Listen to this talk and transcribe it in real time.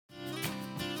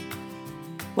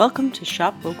Welcome to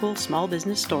Shop Local Small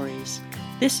Business Stories.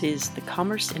 This is the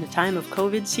Commerce in a Time of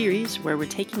COVID series where we're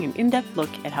taking an in-depth look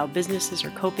at how businesses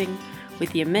are coping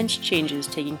with the immense changes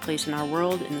taking place in our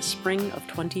world in the spring of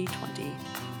 2020.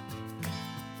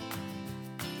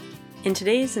 In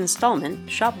today's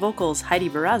installment, Shop Vocal's Heidi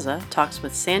Barraza talks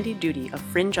with Sandy Duty of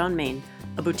Fringe on Main,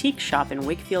 a boutique shop in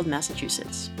Wakefield,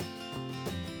 Massachusetts.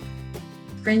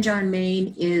 Fringe on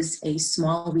Main is a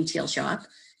small retail shop.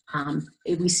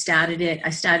 I started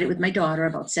it with my daughter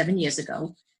about 7 years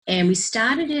ago, and we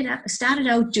started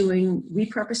out doing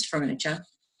repurposed furniture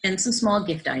and some small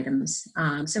gift items,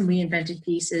 some reinvented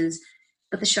pieces.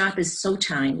 But the shop is so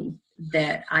tiny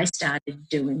that I started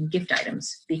doing gift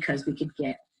items because we could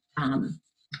get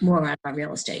more out of our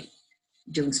real estate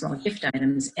doing small gift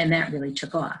items, and that really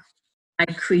took off. I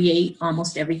create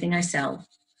almost everything I sell,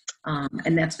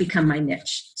 and that's become my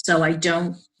niche. So I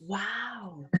don't.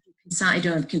 Wow. I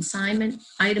don't have consignment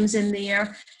items in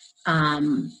there.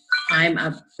 I'm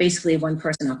basically a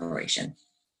one-person operation.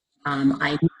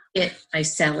 I make it, I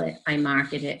sell it, I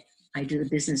market it, I do the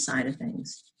business side of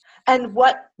things. And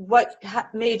what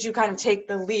made you kind of take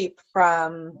the leap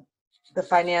from the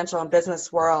financial and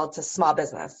business world to small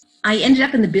business? I ended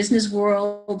up in the business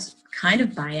world kind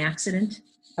of by accident.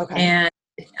 Okay. And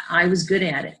I was good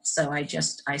at it, so I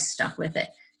stuck with it.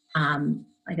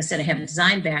 Like I said, I have a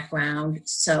design background,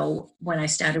 so when I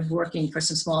started working for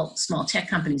some small tech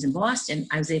companies in Boston,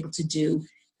 I was able to do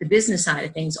the business side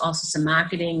of things, also some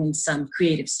marketing and some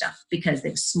creative stuff because they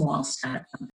were small startup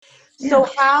companies. So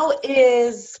how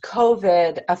is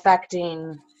COVID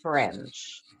affecting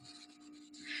Fringe?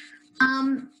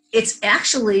 It's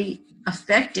actually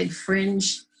affected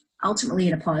Fringe ultimately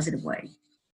in a positive way.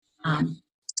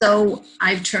 So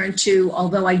I've turned to,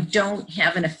 although I don't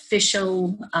have an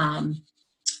official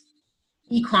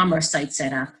e-commerce site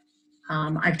set up,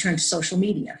 I've turned to social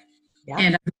media. Yeah.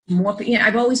 And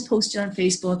I've always posted on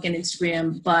Facebook and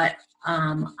Instagram, but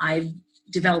I've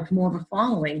developed more of a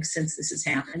following since this has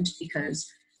happened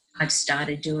because I've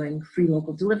started doing free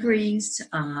local deliveries.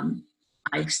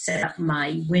 I've set up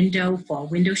my window for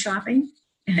window shopping,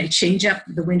 and I change up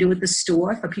the window at the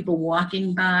store for people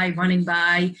walking by, running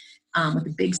by, with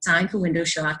a big sign for window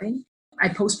shopping. I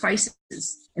post prices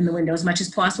in the window as much as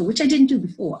possible, which I didn't do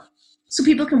before. So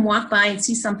people can walk by and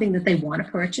see something that they want to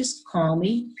purchase, call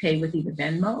me, pay with either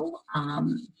Venmo,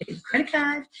 pay with credit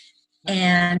card,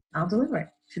 and I'll deliver it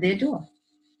to their door.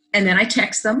 And then I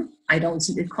text them. I don't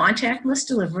do contactless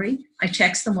delivery. I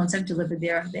text them once I've delivered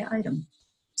their item.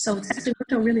 So it's actually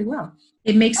worked out really well.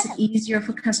 It makes it easier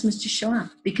for customers to shop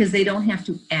because they don't have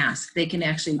to ask. They can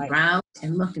actually browse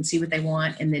and look and see what they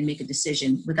want and then make a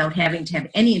decision without having to have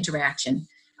any interaction.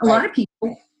 A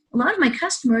lot of my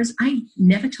customers I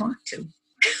never talk to.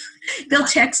 They'll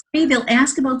text me, they'll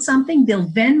ask about something, they'll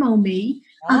Venmo me,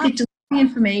 I'll get delivery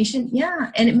information.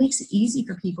 Yeah, and it makes it easy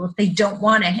for people if they don't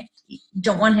want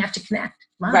to have to connect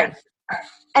live. Right.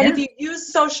 And if you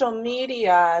use social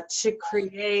media to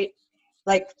create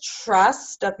like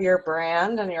trust of your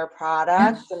brand and your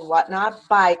products and whatnot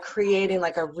by creating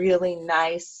like a really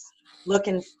nice look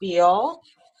and feel,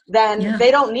 then they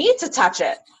don't need to touch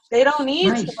it. They don't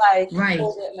need to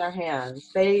hold it in their hands.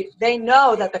 They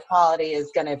know that the quality is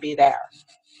going to be there.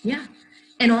 Yeah.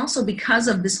 And also because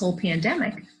of this whole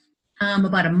pandemic,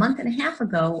 about a month and a half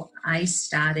ago, I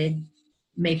started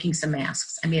making some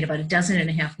masks. I made about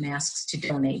 12.5 masks to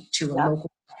donate to a local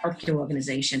healthcare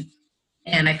organization.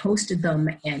 And I posted them,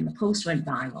 and the post went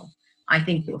viral. I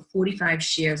think there were 45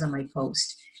 shares on my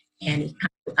post. And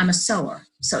I'm a sewer,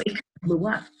 so it kind of blew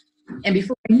up. And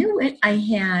before I knew it, I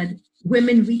had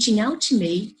women reaching out to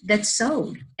me that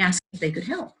sewed, asking if they could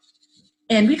help.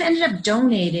 And we've ended up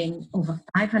donating over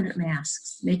 500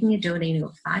 masks, donating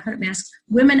over 500 masks.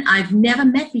 Women I've never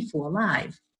met before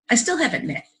live. I still haven't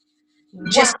met.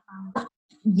 Wow.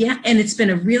 And it's been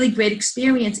a really great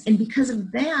experience. And because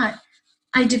of that,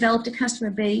 I developed a customer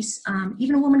base.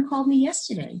 Even a woman called me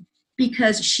yesterday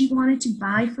because she wanted to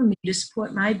buy from me to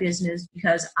support my business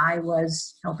because I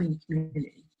was helping the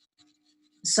community.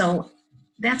 So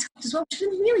that's helped as well. It's been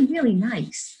really, really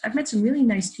nice. I've met some really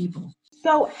nice people.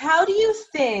 So how do you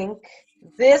think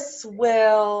this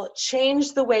will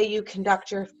change the way you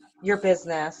conduct your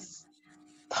business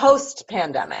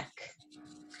post-pandemic?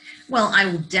 Well, I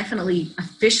will definitely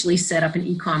officially set up an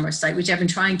e-commerce site, which I've been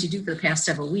trying to do for the past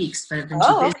several weeks, but I've been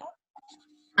too busy.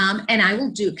 And I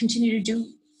will continue to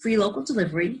do free local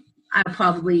delivery. I'll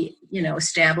probably,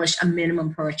 establish a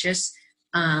minimum purchase.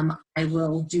 I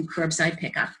will do curbside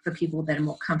pickup for people that are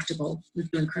more comfortable with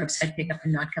doing curbside pickup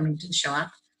and not coming to the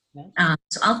shop.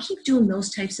 So I'll keep doing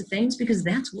those types of things because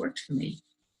that's worked for me.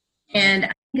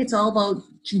 And it's all about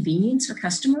convenience for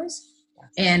customers.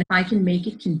 And if I can make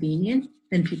it convenient,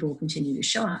 then people will continue to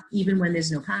shop, even when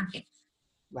there's no parking.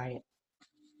 Right.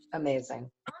 Amazing.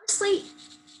 Honestly,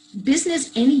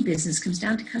 any business comes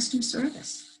down to customer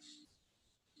service.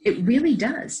 It really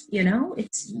does. You've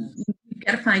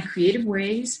got to find creative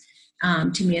ways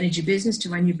to manage your business, to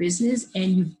run your business,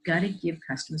 and you've got to give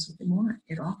customers what they want.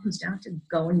 It all comes down to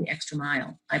going the extra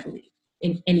mile, I believe,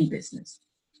 in any business.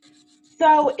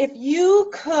 So if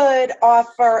you could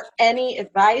offer any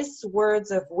advice, words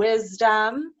of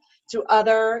wisdom to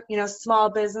other,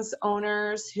 small business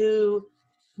owners who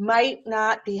might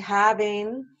not be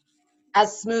having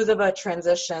as smooth of a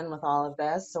transition with all of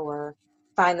this, or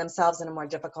find themselves in a more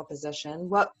difficult position,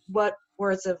 what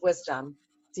words of wisdom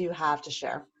do you have to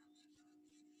share?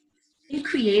 Think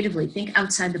creatively. Think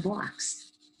outside the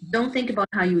box. Don't think about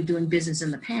how you were doing business in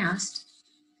the past.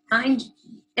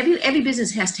 Every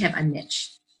business has to have a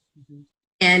niche. Mm-hmm.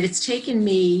 And it's taken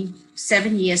me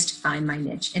 7 years to find my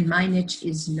niche. And my niche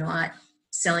is not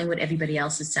selling what everybody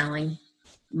else is selling.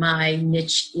 My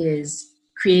niche is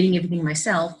creating everything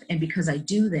myself. And because I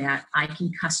do that, I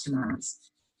can customize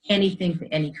anything for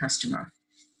any customer.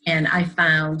 And I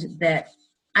found that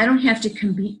I don't have to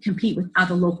compete with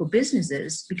other local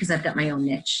businesses because I've got my own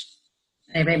niche.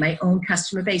 I have my own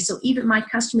customer base. So even my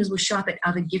customers will shop at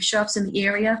other gift shops in the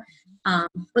area,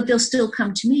 but they'll still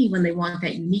come to me when they want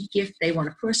that unique gift. They want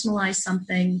to personalize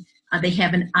something. They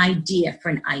have an idea for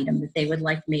an item that they would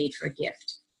like made for a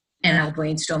gift. And I'll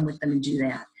brainstorm with them and do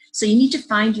that. So you need to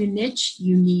find your niche.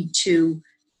 You need to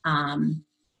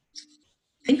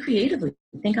think creatively,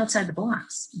 think outside the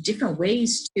box, different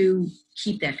ways to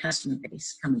keep that customer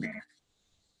base coming back.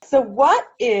 So what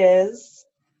is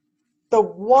the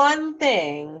one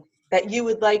thing that you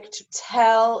would like to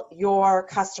tell your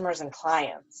customers and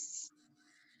clients?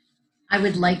 I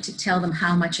would like to tell them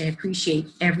how much I appreciate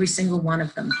every single one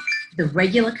of them. The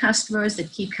regular customers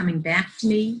that keep coming back to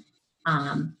me,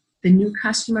 the new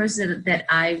customers that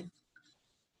I've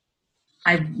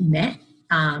met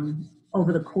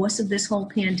over the course of this whole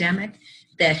pandemic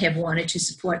that have wanted to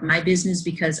support my business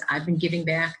because I've been giving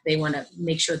back. They want to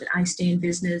make sure that I stay in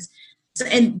business. So,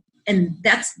 and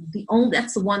that's the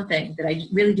one thing that I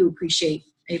really do appreciate.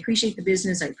 I appreciate the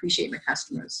business. I appreciate my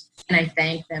customers, and I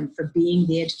thank them for being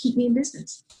there to keep me in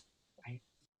business. Right.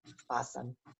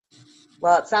 Awesome.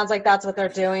 Well, it sounds like that's what they're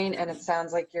doing, and it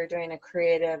sounds like you're doing a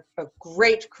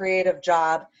great creative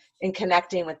job in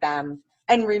connecting with them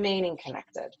and remaining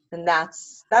connected. And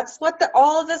that's what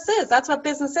all of this is. That's what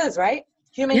business is, right?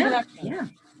 Human connection. Yeah.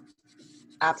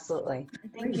 Absolutely.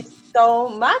 Thank you so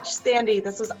much, Sandy.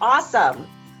 This was awesome.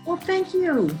 Well, thank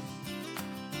you.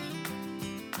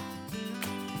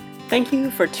 Thank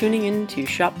you for tuning in to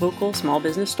Shop Vocal Small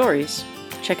Business Stories.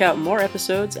 Check out more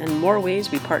episodes and more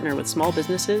ways we partner with small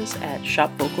businesses at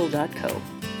shopvocal.co.